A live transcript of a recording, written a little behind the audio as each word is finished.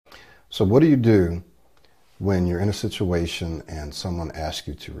So what do you do when you're in a situation and someone asks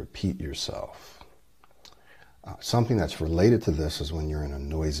you to repeat yourself? Something that's related to this is when you're in a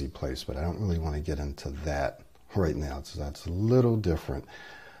noisy place, but I don't really want to get into that right now. So that's a little different.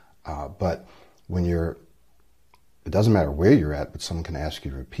 But when it doesn't matter where you're at, but someone can ask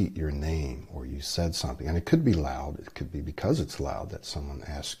you to repeat your name or you said something. And it could be loud. It could be because it's loud that someone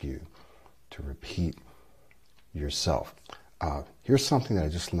asks you to repeat yourself. Here's something that I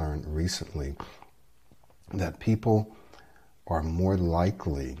just learned recently, that people are more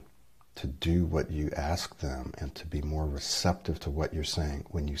likely to do what you ask them and to be more receptive to what you're saying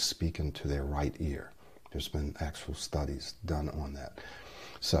when you speak into their right ear. There's been actual studies done on that.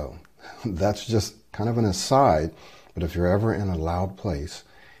 So that's just kind of an aside, but if you're ever in a loud place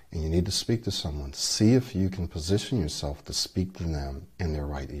and you need to speak to someone, see if you can position yourself to speak to them in their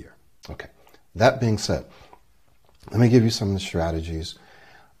right ear. Okay, that being said, let me give you some of the strategies,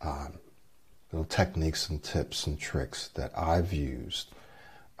 little techniques and tips and tricks that I've used.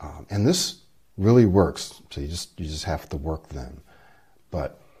 And this really works, so you just have to work them.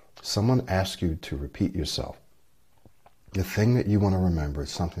 But someone asks you to repeat yourself. The thing that you want to remember is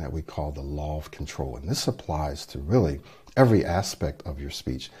something that we call the law of control. And this applies to really every aspect of your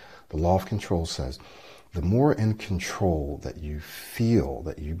speech. The law of control says, the more in control that you feel,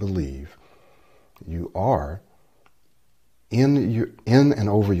 that you believe you are in and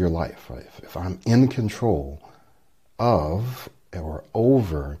over your life, right? If I'm in control of or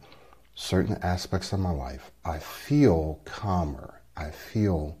over certain aspects of my life, I feel calmer, I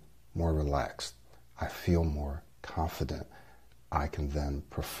feel more relaxed, I feel more confident. I can then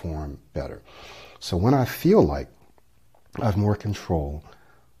perform better. So when I feel like I have more control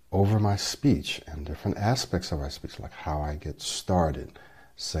over my speech and different aspects of my speech, like how I get started,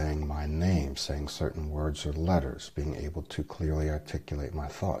 saying my name, saying certain words or letters, being able to clearly articulate my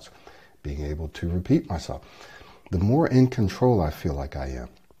thoughts, being able to repeat myself, the more in control I feel like I am,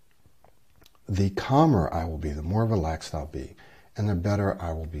 the calmer I will be, the more relaxed I'll be, and the better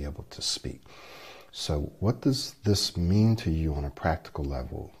I will be able to speak. So what does this mean to you on a practical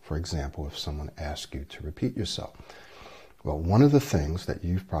level? For example, if someone asks you to repeat yourself. Well, one of the things that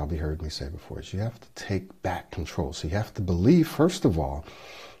you've probably heard me say before is you have to take back control. So you have to believe, first of all,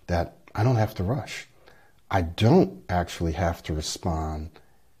 that I don't have to rush. I don't actually have to respond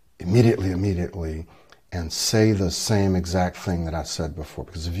immediately and say the same exact thing that I said before.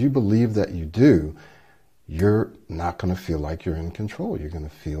 Because if you believe that you do, you're not going to feel like you're in control. You're going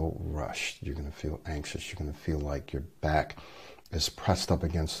to feel rushed. You're going to feel anxious. You're going to feel like your back is pressed up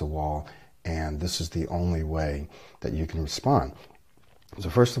against the wall, and this is the only way that you can respond. So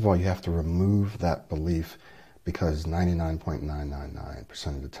first of all, you have to remove that belief, because 99.999%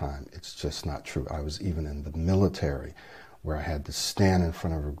 of the time, it's just not true. I was even in the military where I had to stand in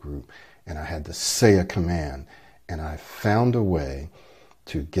front of a group and I had to say a command, and I found a way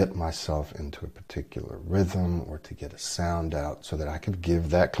to get myself into a particular rhythm or to get a sound out so that I could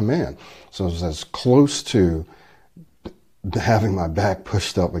give that command. So it was as close to having my back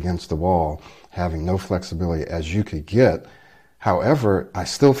pushed up against the wall, having no flexibility as you could get. However, I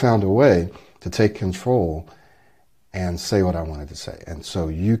still found a way to take control and say what I wanted to say. And so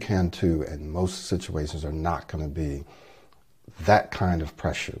you can too, and most situations are not going to be that kind of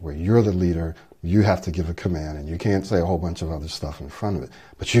pressure where you're the leader, you have to give a command, and you can't say a whole bunch of other stuff in front of it,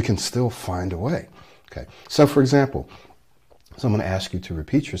 but you can still find a way. Okay. So for example, someone asks you to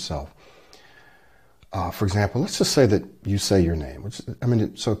repeat yourself. For example, let's just say that you say your name,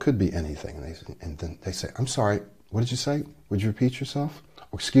 so it could be anything. And then they say, I'm sorry, what did you say? Would you repeat yourself?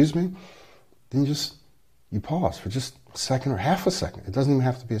 Or, excuse me? Then you pause for just a second or half a second. It doesn't even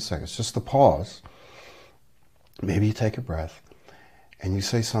have to be a second. It's just a pause. Maybe you take a breath and you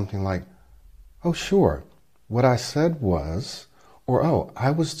say something like, oh, sure, what I said was, or, oh,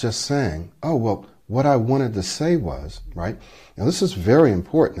 I was just saying, oh, well, what I wanted to say was, right? Now, this is very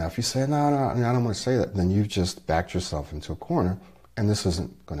important. Now, if you say, no, I don't want to say that, then you've just backed yourself into a corner, and this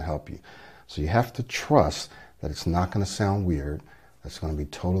isn't going to help you. So you have to trust that it's not going to sound weird. That's going to be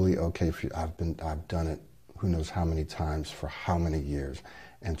totally okay for you. I've done it who knows how many times for how many years,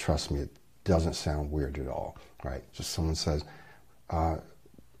 and trust me, it doesn't sound weird at all, right? Just someone says,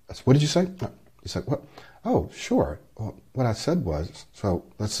 what did you say? No. You said, what? Oh, sure. Well, what I said was, so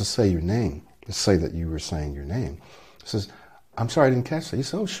let's just say your name. Let's say that you were saying your name. It says, I'm sorry, I didn't catch that. You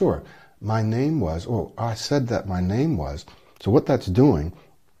said, oh, sure. My name was, or I said that my name was. So what that's doing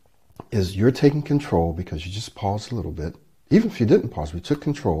is you're taking control because you just paused a little bit. Even if you didn't pause, we took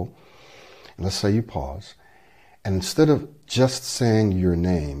control. And let's say you pause. And instead of just saying your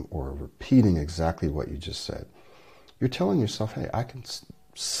name or repeating exactly what you just said, you're telling yourself, hey, I can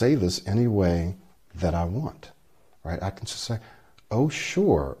say this any way that I want, right? I can just say, oh,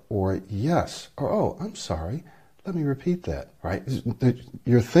 sure, or yes, or oh, I'm sorry, let me repeat that, right?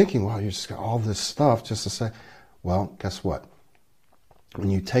 You're thinking, well, you just got all this stuff just to say, well, guess what? When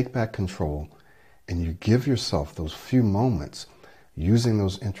you take back control and you give yourself those few moments using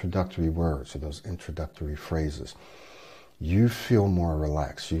those introductory words or those introductory phrases, you feel more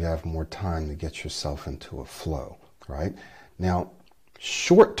relaxed. You have more time to get yourself into a flow, right? Now,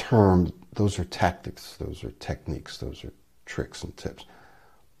 short term, those are tactics, those are techniques, those are tricks and tips.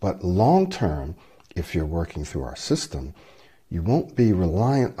 But long term, if you're working through our system, you won't be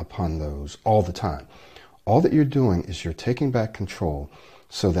reliant upon those all the time. All that you're doing is you're taking back control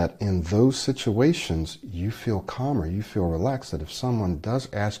so that in those situations, you feel calmer, you feel relaxed, that if someone does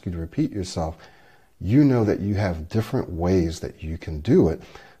ask you to repeat yourself, you know that you have different ways that you can do it.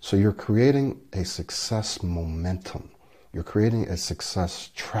 So you're creating a success momentum. You're creating a success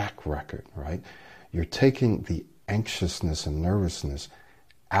track record, right? You're taking the anxiousness and nervousness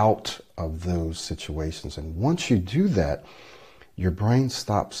out of those situations. And once you do that, your brain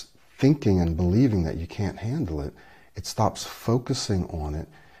stops thinking and believing that you can't handle it. It stops focusing on it,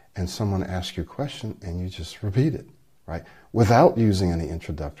 and someone asks you a question and you just repeat it, right? Without using any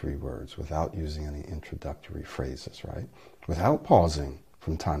introductory words, without using any introductory phrases, right? Without pausing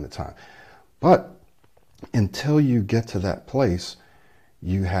from time to time. But until you get to that place,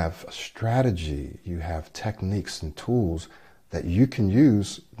 you have a strategy, you have techniques and tools that you can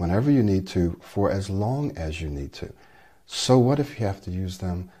use whenever you need to for as long as you need to. So what if you have to use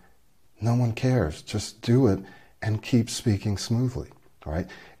them? No one cares. Just do it and keep speaking smoothly, all right?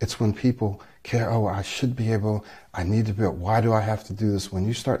 It's when people care, oh, I should be able, I need to be able, why do I have to do this? When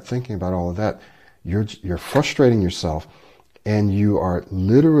you start thinking about all of that, you're frustrating yourself, and you are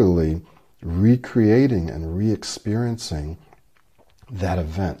literally recreating and re-experiencing that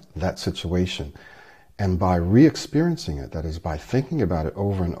event, that situation. And by re-experiencing it, that is by thinking about it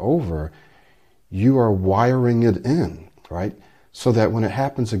over and over, you are wiring it in, right? So that when it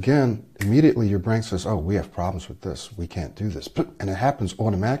happens again, immediately your brain says, oh, we have problems with this. We can't do this. And it happens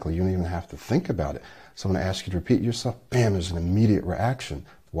automatically. You don't even have to think about it. Someone asks you to repeat yourself, bam, there's an immediate reaction.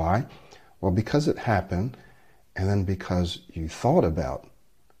 Why? Well, because it happened, and then because you thought about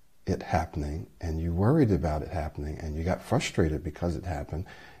it happening, and you worried about it happening, and you got frustrated because it happened,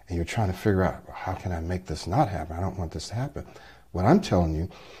 and you're trying to figure out, how can I make this not happen? I don't want this to happen. What I'm telling you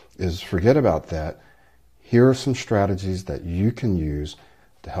is forget about that. Here are some strategies that you can use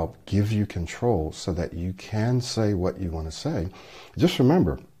to help give you control so that you can say what you want to say. Just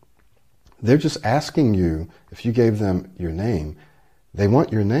remember, they're just asking you, if you gave them your name, they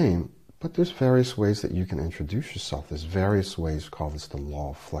want your name, but there's various ways that you can introduce yourself. There's various ways, call this the law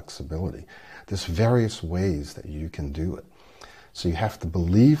of flexibility. There's various ways that you can do it. So you have to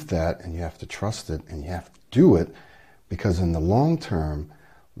believe that, and you have to trust it, and you have to do it, because in the long term,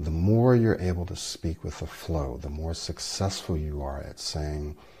 the more you're able to speak with the flow, the more successful you are at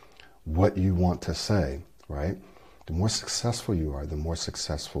saying what you want to say, right? The more successful you are, the more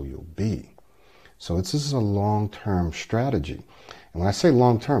successful you'll be. So this is a long-term strategy. And when I say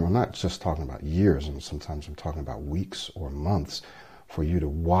long-term, I'm not just talking about years, and sometimes I'm talking about weeks or months for you to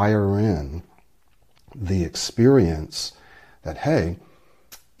wire in the experience that, hey,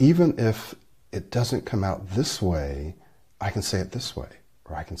 even if it doesn't come out this way, I can say it this way.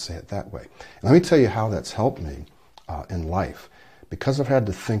 Or I can say it that way. And let me tell you how that's helped me in life. Because I've had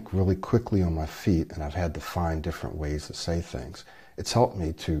to think really quickly on my feet, and I've had to find different ways to say things, it's helped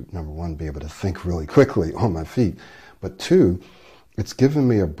me to, number one, be able to think really quickly on my feet. But two, it's given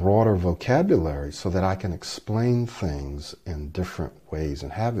me a broader vocabulary so that I can explain things in different ways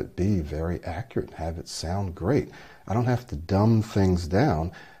and have it be very accurate and have it sound great. I don't have to dumb things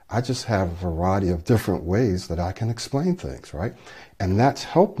down. I just have a variety of different ways that I can explain things, right? And that's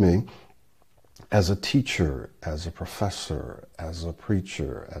helped me as a teacher, as a professor, as a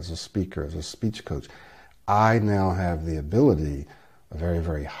preacher, as a speaker, as a speech coach. I now have the ability, a very,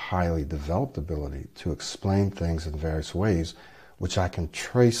 very highly developed ability, to explain things in various ways, which I can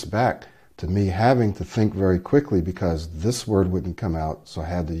trace back to me having to think very quickly because this word wouldn't come out, so I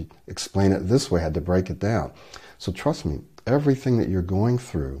had to explain it this way, I had to break it down. So trust me, everything that you're going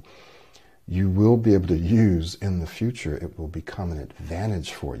through, you will be able to use in the future. It will become an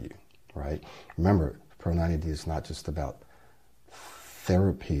advantage for you, right? Remember, Pro 90D is not just about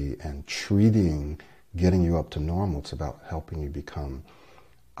therapy and treating, getting you up to normal. It's about helping you become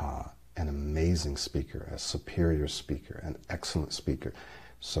an amazing speaker, a superior speaker, an excellent speaker.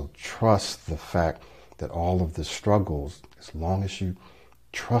 So trust the fact that all of the struggles, as long as you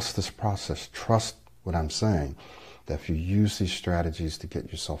trust this process, trust what I'm saying, that if you use these strategies to get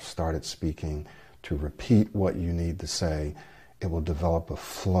yourself started speaking, to repeat what you need to say, it will develop a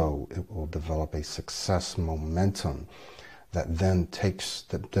flow. It will develop a success momentum that then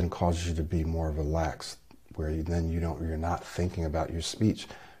causes you to be more relaxed, where you're not thinking about your speech.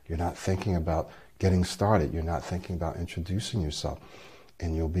 You're not thinking about getting started. You're not thinking about introducing yourself.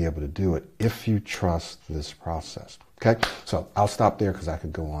 And you'll be able to do it if you trust this process. Okay? So I'll stop there because I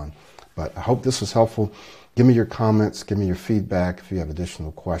could go on. But I hope this was helpful. Give me your comments. Give me your feedback. If you have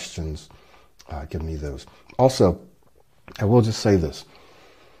additional questions, give me those. Also, I will just say this,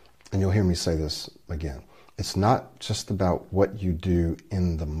 and you'll hear me say this again. It's not just about what you do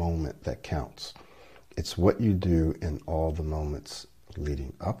in the moment that counts. It's what you do in all the moments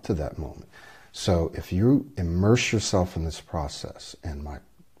leading up to that moment. So if you immerse yourself in this process, and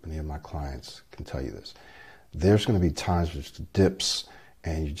many of my clients can tell you this, there's going to be times with dips,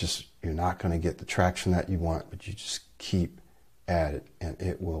 and you're not going to get the traction that you want, but you just keep at it, and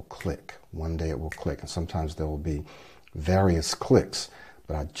it will click. One day it will click, and sometimes there will be various clicks.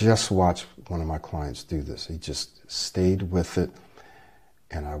 But I just watched one of my clients do this. He just stayed with it,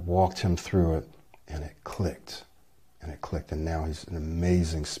 and I walked him through it, and it clicked, and now he's an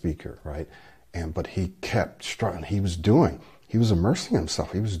amazing speaker, right? But he kept struggling. He was immersing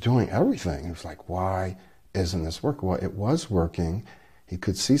himself. He was doing everything. He was like, why isn't this working? Well, it was working. He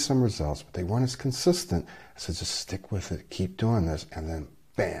could see some results, but they weren't as consistent. I said, just stick with it. Keep doing this. And then,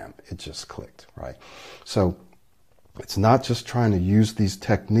 bam, it just clicked, right? So it's not just trying to use these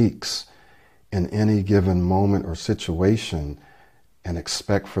techniques in any given moment or situation and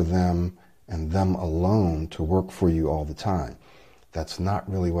expect for them and them alone to work for you all the time. That's not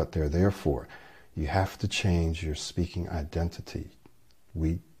really what they're there for. You have to change your speaking identity.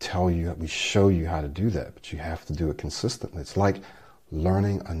 We show you how to do that, but you have to do it consistently. It's like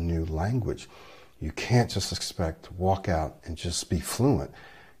learning a new language. You can't just expect to walk out and just be fluent.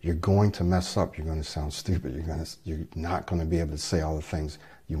 You're going to mess up. You're going to sound stupid. You're not going to be able to say all the things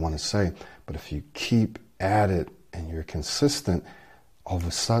you want to say. But if you keep at it and you're consistent, all of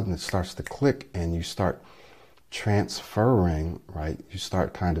a sudden it starts to click and you start transferring, right? You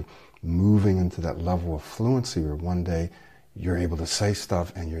start kind of moving into that level of fluency where one day you're able to say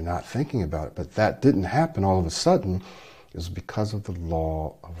stuff and you're not thinking about it. But that didn't happen all of a sudden. It was because of the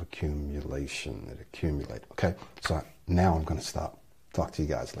law of accumulation. It accumulated. Okay, so now I'm going to stop. Talk to you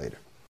guys later.